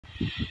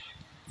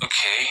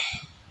Okay.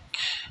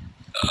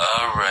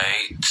 All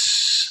right.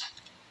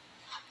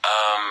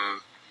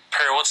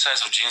 Pere, what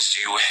size of jeans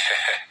do you wear?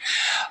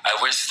 I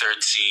wear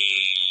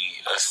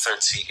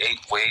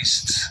 38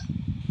 waist.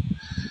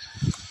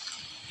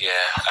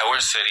 Yeah, I wear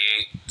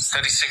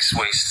 36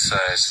 waist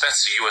size.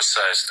 That's the US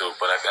size though,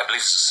 but I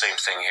believe it's the same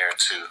thing here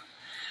too.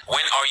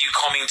 When are you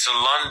coming to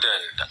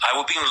London? I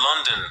will be in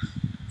London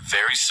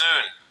very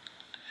soon.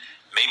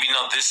 Maybe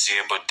not this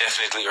year, but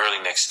definitely early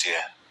next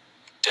year.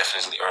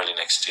 Definitely early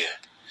next year.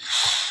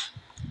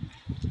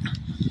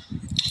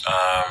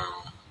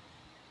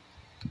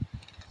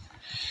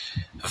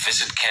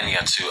 Visit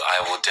Kenya too.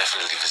 I will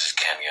definitely visit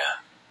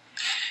Kenya.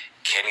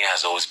 Kenya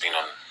has always been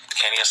on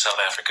Kenya, South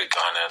Africa,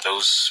 Ghana.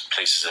 Those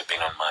places have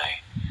been on my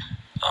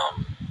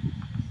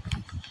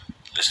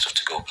list of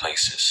to-go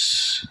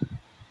places.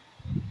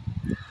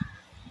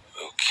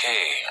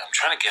 Okay, I'm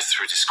trying to get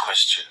through these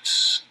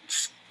questions.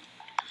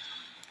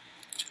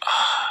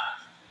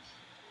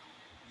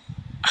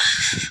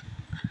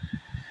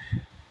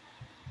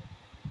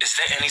 Is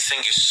there anything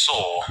you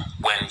saw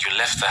when you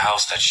left the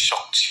house that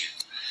shocked you?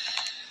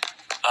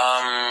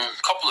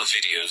 A couple of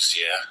videos,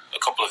 yeah. A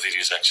couple of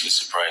videos actually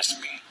surprised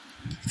me.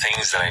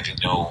 Things that I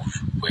didn't know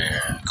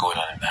were going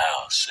on in the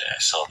house. Yeah, I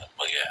saw them,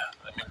 but yeah,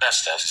 I mean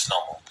that's it's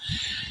normal.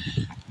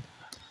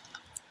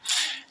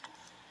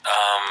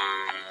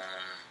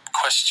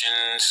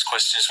 Questions.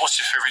 What's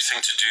your favorite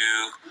thing to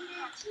do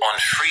on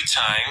free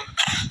time?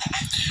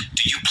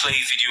 Do you play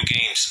video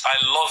games? I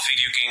love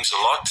video games a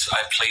lot.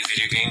 I play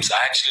video games.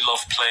 I actually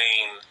love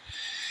playing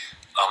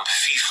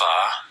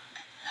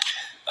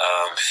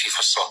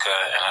FIFA soccer,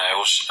 and I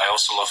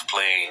also love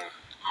playing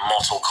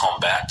Mortal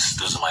Kombat.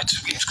 Those are my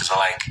two games because I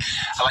like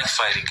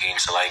fighting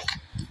games. I like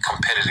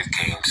competitive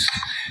games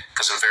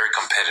because I'm very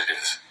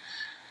competitive.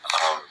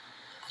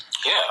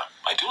 Yeah,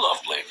 I do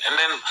love playing. And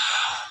then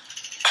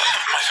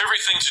my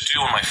favorite thing to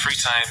do on my free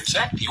time,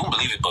 you won't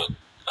believe it, but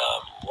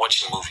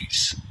watching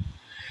movies.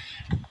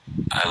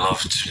 I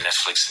love to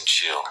Netflix and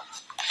chill.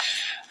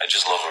 I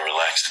just love a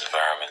relaxed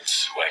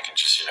environment where I can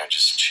just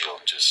chill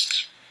and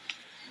just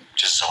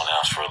zone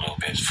out for a little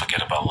bit.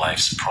 Forget about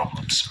life's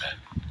problems, man.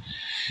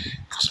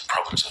 Because the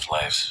problems of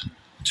life,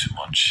 too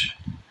much.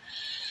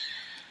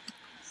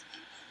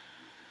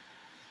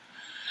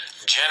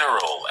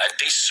 General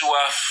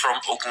Adesua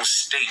from Ogun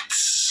State.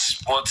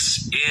 What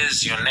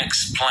is your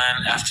next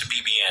plan after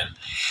BBN?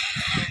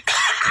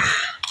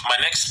 My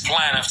next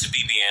plan after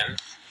BBN,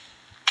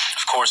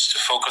 of course, to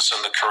focus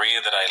on the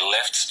career that I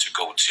left to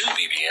go to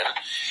BBN,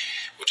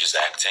 which is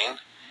acting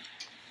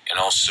and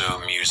also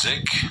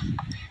music.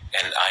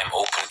 And I'm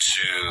open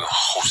to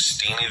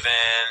hosting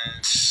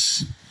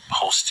events,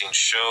 hosting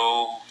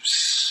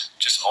shows,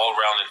 just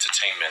all-round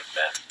entertainment,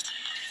 man.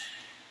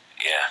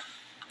 Yeah.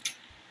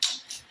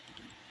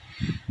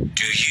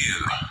 Do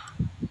you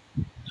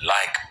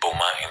like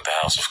Boma in the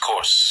house? Of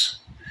course.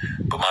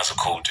 Boma's a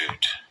cool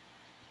dude.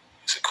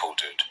 He's a cool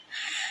dude.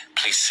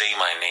 Please say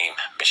my name,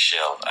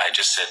 Michelle. I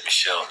just said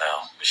Michelle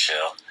now.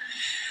 Michelle.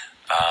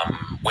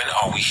 When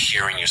are we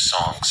hearing your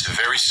songs?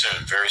 Very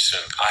soon, very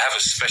soon. I have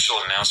a special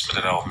announcement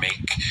that I'll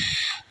make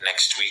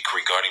next week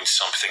regarding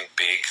something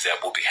big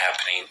that will be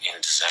happening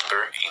in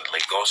December in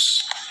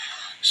Lagos.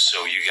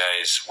 So you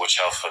guys watch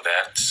out for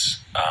that.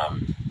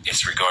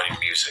 It's regarding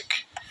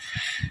music.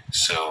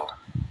 So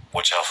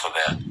watch out for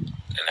that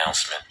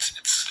announcement.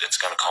 It's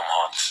gonna come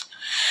hot.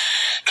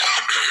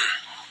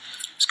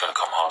 It's gonna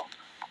come hot.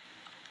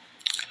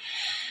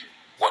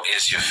 What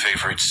is your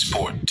favorite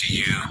sport?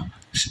 You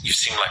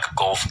seem like a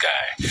golf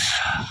guy.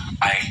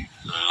 I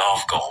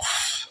love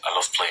golf. I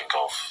love playing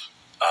golf.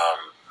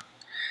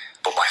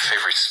 But my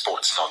favorite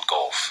sport's not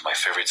golf. My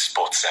favorite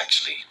sport's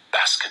actually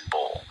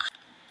basketball.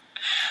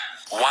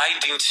 Why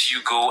didn't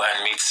you go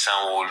and meet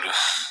Sanwo-Olu?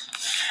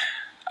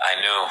 I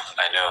know.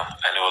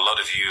 A lot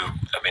of you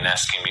have been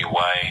asking me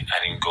why I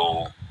didn't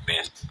go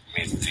meet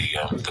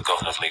the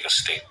governor of Lagos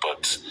State,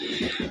 but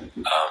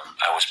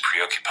I was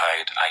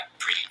preoccupied. I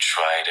really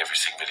tried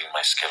everything within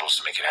my schedules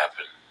to make it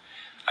happen.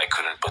 I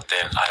couldn't, but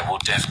then I will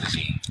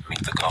definitely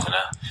meet the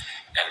governor.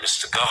 And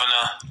Mr.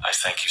 Governor, I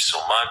thank you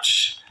so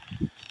much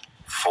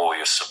for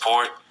your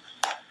support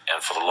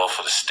and for the love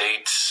for the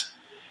state.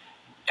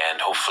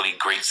 And hopefully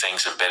great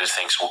things and better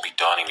things will be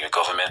done in your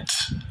government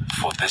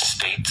for this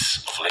state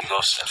of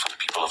Lagos and for the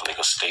people of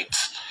Lagos State.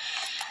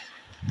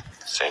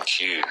 Thank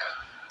you.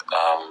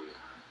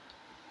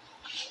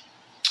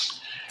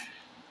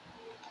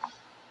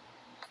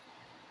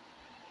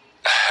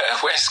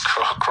 Where's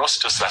Cross?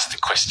 Just asked the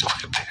question.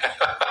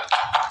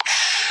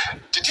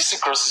 Did you see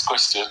Cross's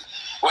question?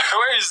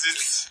 Where is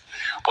it?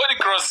 What did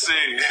Cross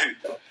say?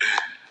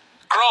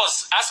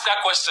 Cross, ask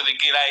that question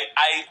again.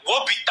 I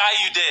won't be tie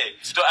you there.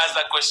 If you don't ask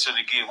that question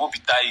again, won't be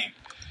tie you.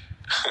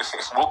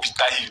 Won't be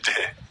tie you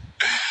there.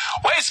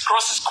 Where is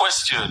Cross's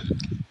question?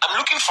 I'm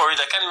looking for it.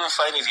 I can't even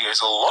find it here.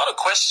 It's a lot of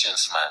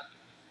questions, man.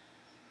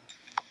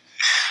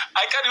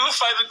 I can't even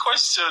find the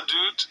question,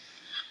 dude.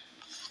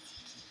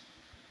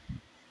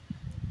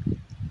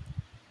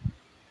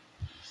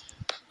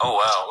 Oh,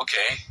 wow.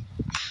 Okay.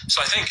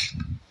 So I think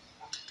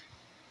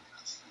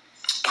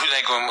did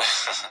I go?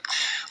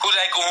 Who did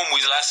I go home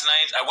with last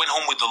night? I went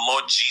home with the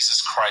Lord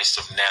Jesus Christ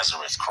of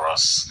Nazareth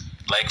cross.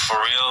 Like, for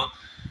real,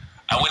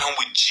 I went home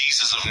with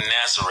Jesus of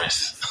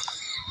Nazareth.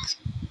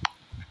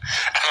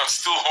 And I'm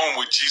still home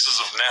with Jesus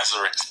of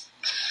Nazareth.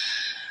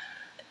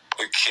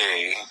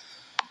 Okay.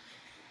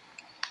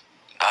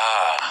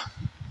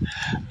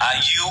 Are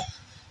you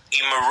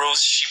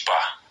Imero's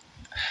shipper?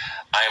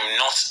 I'm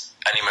not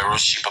an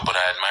Imero's shipper, but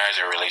I admire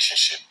their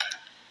relationship.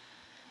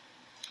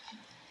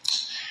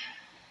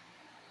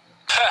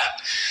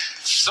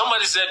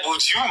 Somebody said,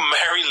 would you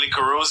marry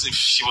Liquor Rose if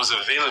she was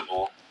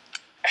available?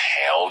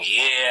 Hell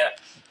yeah.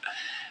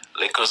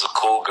 Liquor's a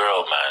cool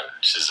girl, man.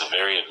 She's a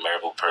very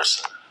admirable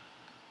person.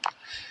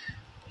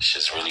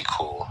 She's really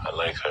cool. I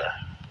like her.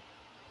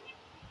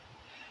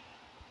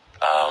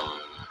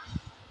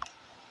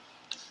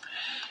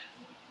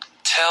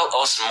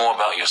 Tell us more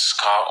about your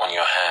scar on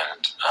your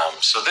hand.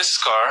 So this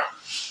scar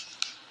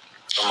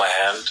on my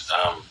hand,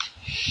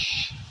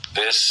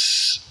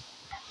 this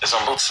is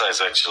on both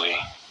sides actually.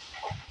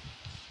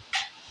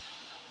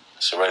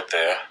 So right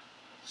there,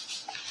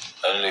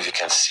 I don't know if you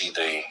can see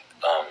the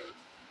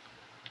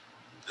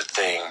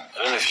thing. I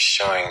don't know if it's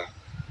showing.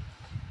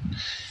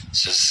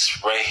 It's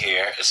just right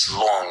here. It's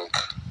long,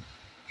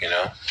 you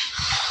know.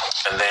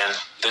 And then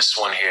this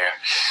one here.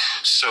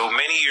 So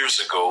many years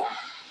ago,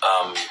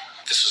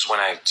 this was when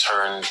I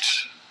turned.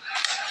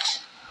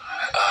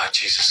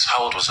 Jesus,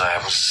 how old was I?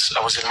 I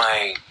was in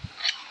my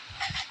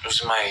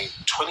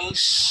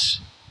 20s,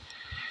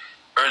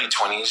 early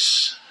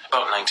 20s,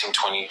 about 19,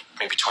 20,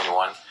 maybe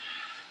 21.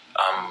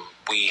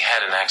 We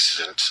had an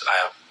accident.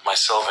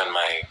 Myself and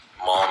my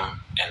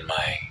mom and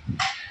my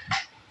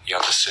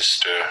younger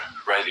sister,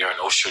 right there in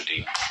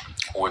Oshodi,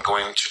 were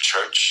going to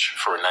church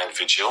for a night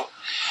vigil,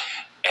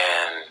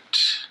 and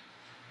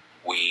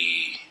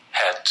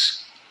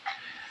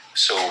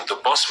so the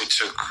bus we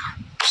took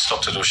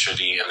stopped at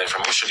Oshodi, and then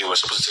from Oshodi we were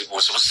supposed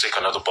to take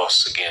another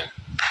bus again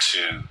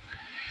to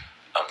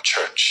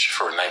church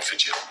for a night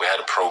vigil. We had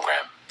a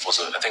program. It was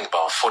I think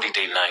about a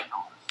 40-day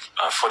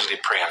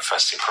prayer and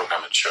fasting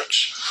program at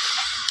church.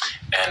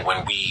 And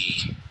when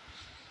we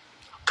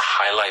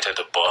highlighted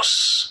the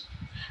bus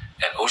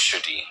at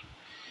Oshodi,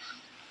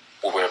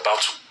 we were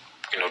about to,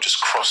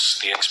 just cross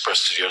the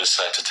express to the other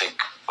side to take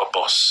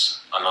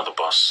another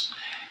bus.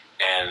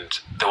 And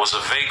there was a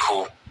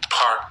vehicle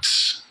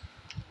parked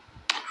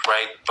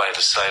right by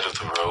the side of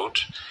the road.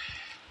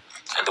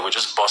 And there were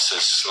just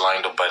buses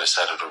lined up by the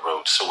side of the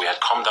road. So we had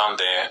come down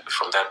there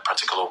from that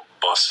particular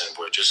bus and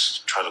we're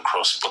just trying to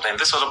cross. But then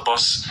this other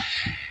bus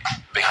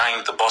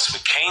behind the bus we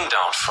came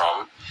down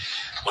from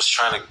was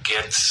trying to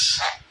get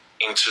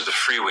into the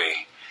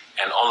freeway.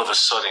 And all of a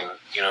sudden,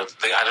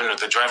 I don't know,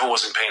 the driver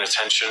wasn't paying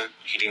attention.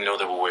 He didn't know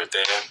that we were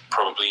there.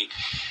 Probably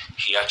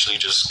he actually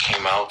just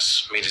came out,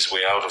 made his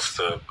way out of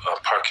the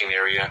parking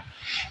area,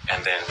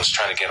 and then was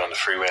trying to get on the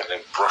freeway and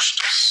then brushed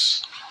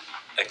us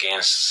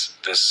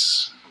against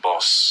this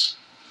bus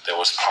that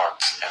was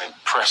parked, and it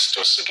pressed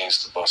us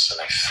against the bus, and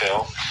I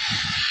fell.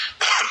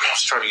 I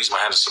was trying to use my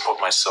hand to support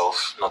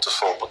myself, not to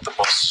fall, but the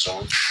bus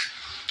zoomed.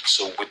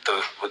 So with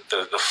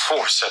the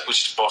force at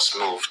which the bus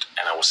moved,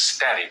 and I was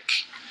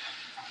static,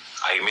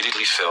 I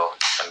immediately fell,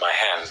 and my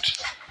hand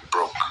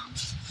broke.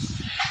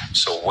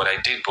 So what I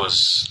did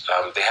was,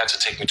 they had to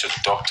take me to the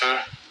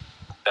doctor.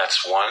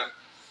 That's one,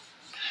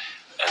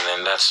 and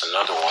then that's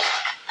another one.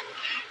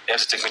 They had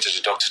to take me to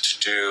the doctor to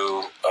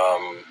do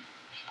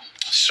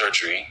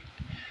surgery.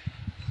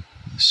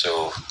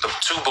 So the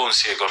two bones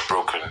here got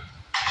broken.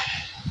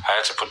 I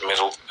had to put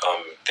metal.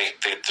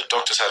 The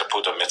doctors had to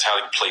put a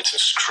metallic plate and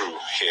screw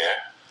here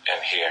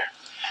and here.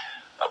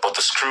 But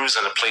the screws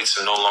and the plates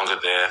are no longer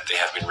there. They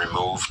have been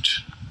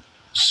removed.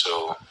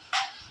 So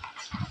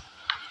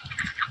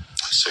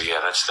yeah,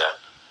 that's that.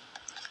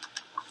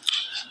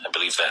 I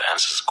believe that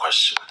answers the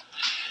question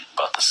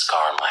about the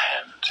scar on my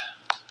hand.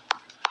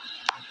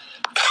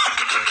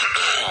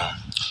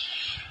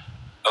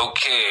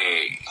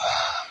 Okay.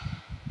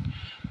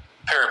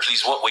 Pere,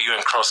 please, what were you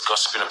and Cross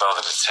gossiping about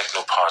at the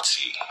techno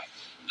party?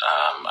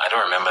 I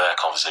don't remember that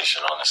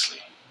conversation,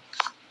 honestly,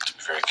 to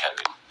be very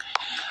candid.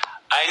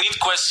 I need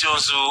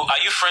questions. Are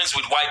you friends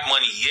with White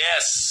Money?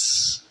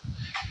 Yes.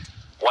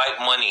 White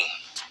Money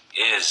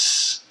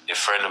is a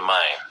friend of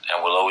mine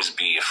and will always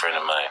be a friend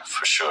of mine,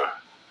 for sure.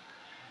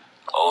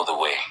 All the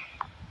way.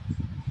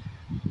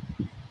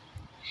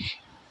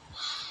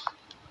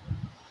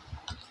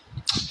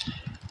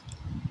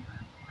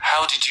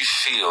 How did you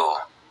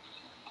feel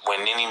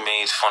when Nini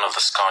made fun of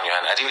the scar on your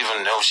hand? I didn't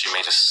even know she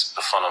made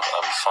fun of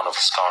the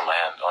scar on my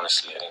hand.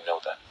 Honestly, I didn't know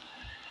that.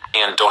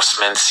 Any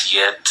endorsements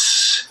yet?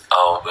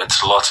 Oh,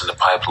 it's a lot in the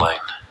pipeline.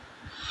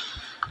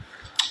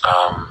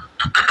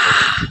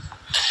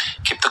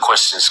 Keep the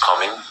questions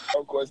coming.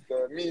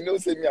 Me, no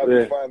say me I'm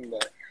a fan.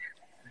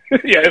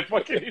 Yeah,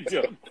 fucking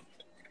idiot.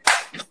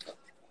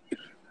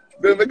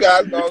 Don't make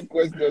us ask no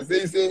questions.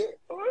 Say,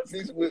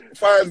 since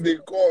fans they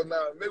call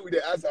now, maybe they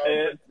ask our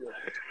question.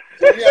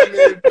 So me, I'm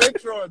a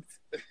patriot.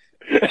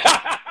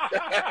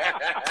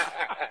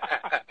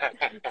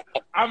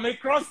 I'm a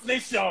cross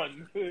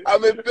nation.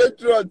 I'm a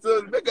patriot,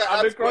 so make an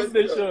I'm a cross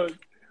nation.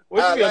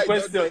 What's your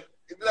question?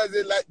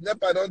 Like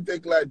NEPA don't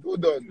take light.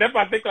 Hold on.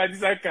 NEPA take like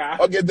this car.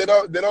 Okay, they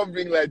don't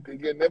bring light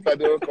again. NEPA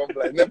don't come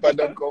back. NEPA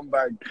don't come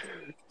back.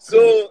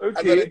 So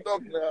Okay. as I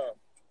talk now.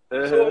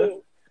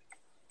 So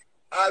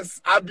as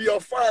I be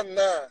your fan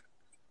now,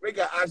 make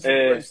I ask you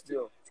a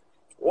question.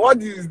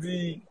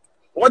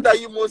 What are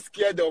you most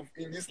scared of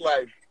in this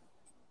life?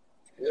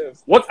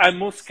 Yes. What I'm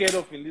most scared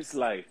of in this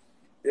life?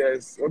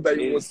 Yes. What are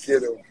you most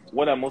scared of?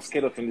 What I'm most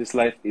scared of in this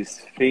life is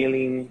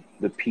failing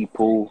the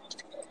people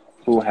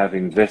who have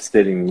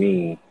invested in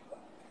me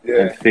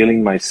and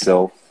failing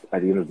myself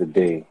at the end of the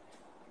day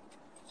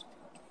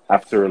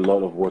after a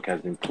lot of work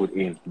has been put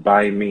in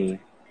by me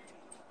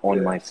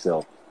on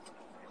myself.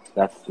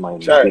 That's my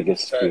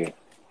biggest fear.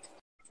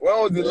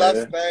 When was the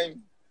last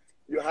time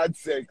you had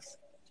sex?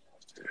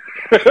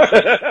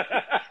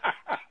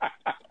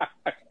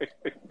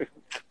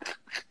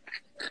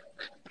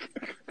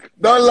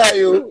 Don't lie,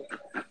 you.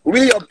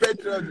 We your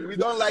patrons. We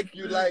don't like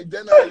you like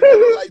generally.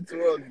 Don't lie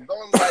to us.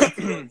 Don't lie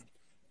to us.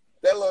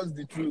 Tell us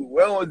the truth.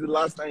 When was the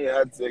last time you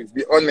had sex?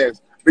 Be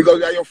honest. Because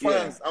we are your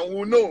fans and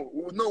we'll know.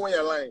 We'll know when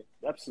you're lying.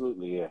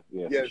 Absolutely, yeah.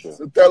 Yes. Sure.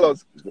 So tell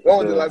us, when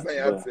was the last time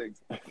you had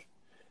sex?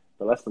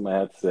 The last time I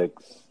had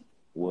sex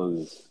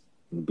was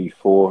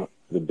before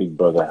the Big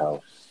Brother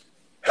house.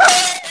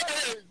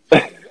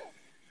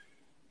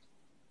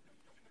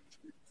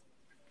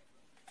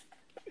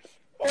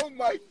 Oh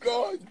my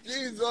God,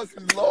 Jesus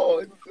is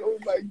Lord. Oh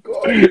my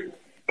God.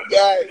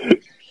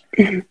 Guys.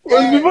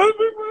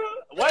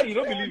 Why you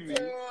don't believe me?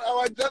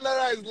 Our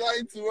general is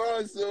lying to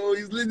us, so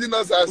he's leading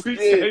us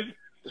astray.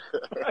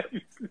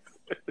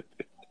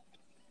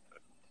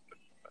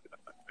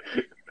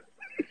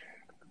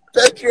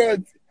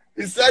 Patriot,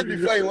 he said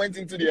before he went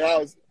into the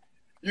house,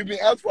 you've been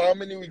out for how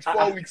many weeks?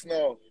 4 weeks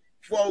now.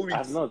 4 weeks.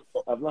 I've not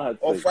had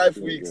or sex 5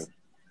 weeks.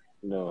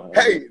 No.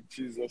 Hey,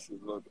 Jesus is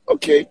Lord.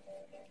 Okay.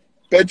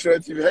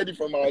 Patriot, you've heard it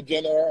from our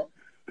general.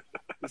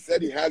 He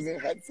said he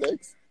hasn't had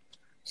sex.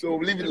 So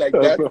we'll leave it like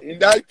that. In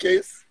that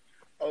case,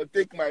 I'll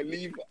take my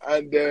leave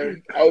and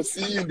I'll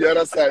see you on the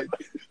other side.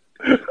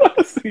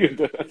 I'll see you on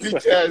the other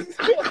side. Teachers.